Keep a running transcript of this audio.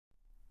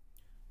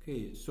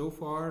Okay, so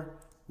far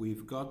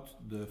we've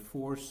got the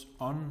force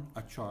on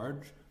a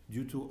charge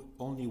due to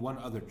only one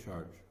other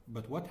charge.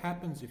 But what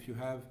happens if you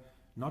have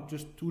not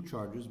just two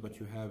charges, but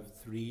you have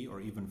 3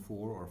 or even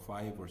 4 or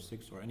 5 or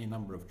 6 or any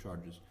number of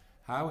charges?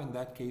 How in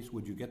that case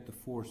would you get the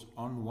force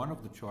on one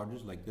of the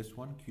charges, like this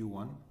one,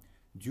 Q1,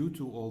 due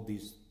to all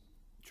these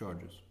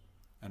charges?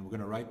 And we're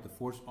going to write the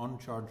force on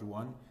charge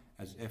 1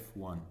 as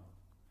F1.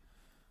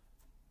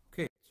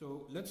 Okay,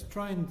 so let's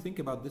try and think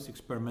about this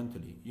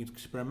experimentally.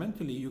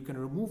 Experimentally, you can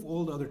remove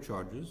all the other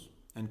charges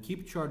and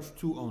keep charge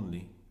 2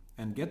 only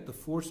and get the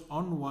force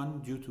on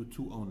 1 due to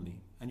 2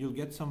 only, and you'll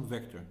get some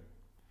vector.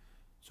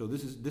 So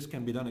this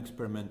can be done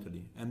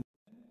experimentally. And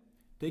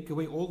take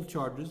away all the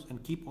charges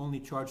and keep only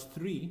charge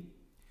 3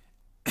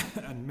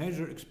 and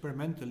measure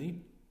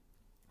experimentally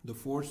the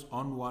force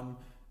on 1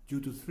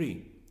 due to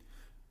 3.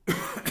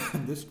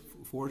 This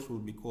force will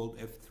be called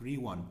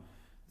F31.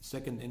 The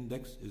second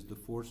index is the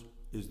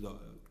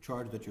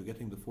charge that you're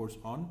getting the force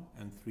on,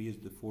 and 3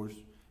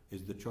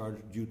 is the charge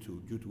due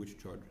to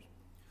which charges.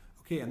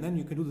 Okay, and then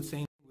you can do the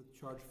same with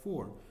charge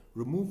 4.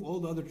 Remove all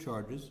the other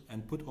charges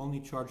and put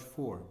only charge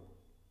 4.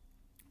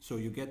 So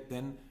you get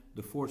then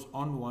the force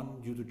on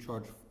 1 due to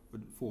charge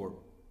 4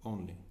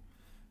 only.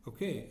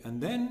 Okay,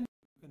 and then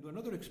you can do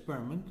another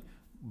experiment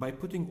by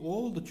putting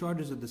all the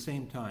charges at the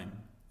same time.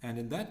 And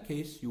in that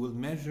case, you will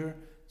measure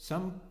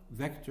some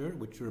vector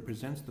which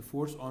represents the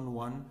force on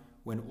 1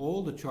 when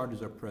all the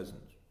charges are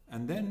present.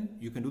 And then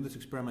you can do this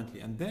experimentally.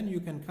 And then you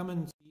can come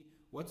and see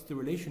what's the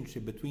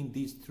relationship between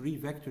these 3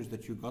 vectors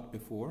that you got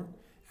before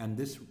and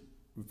this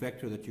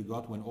vector that you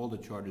got when all the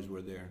charges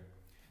were there.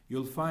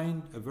 You'll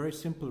find a very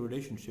simple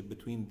relationship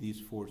between these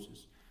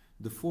forces.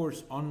 The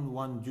force on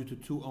 1 due to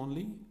 2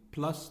 only,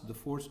 plus the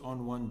force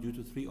on 1 due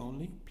to 3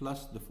 only,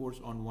 plus the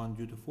force on 1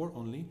 due to 4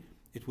 only,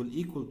 it will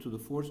equal to the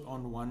force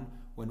on 1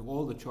 when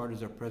all the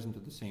charges are present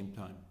at the same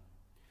time.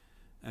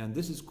 And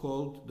this is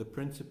called the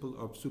principle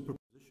of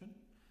superposition.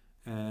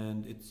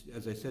 And it's,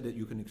 as I said,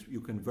 you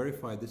can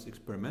verify this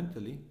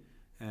experimentally.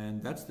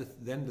 And that's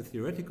then the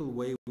theoretical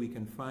way we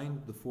can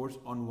find the force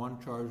on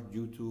one charge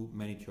due to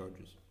many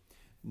charges.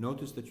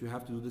 Notice that you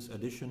have to do this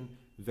addition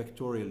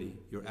vectorially.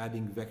 You're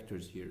adding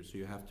vectors here, so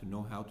you have to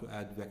know how to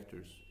add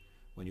vectors.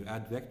 When you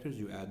add vectors,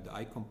 you add the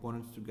I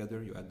components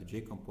together, you add the j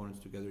components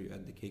together, you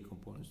add the k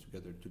components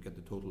together to get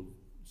the total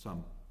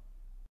sum.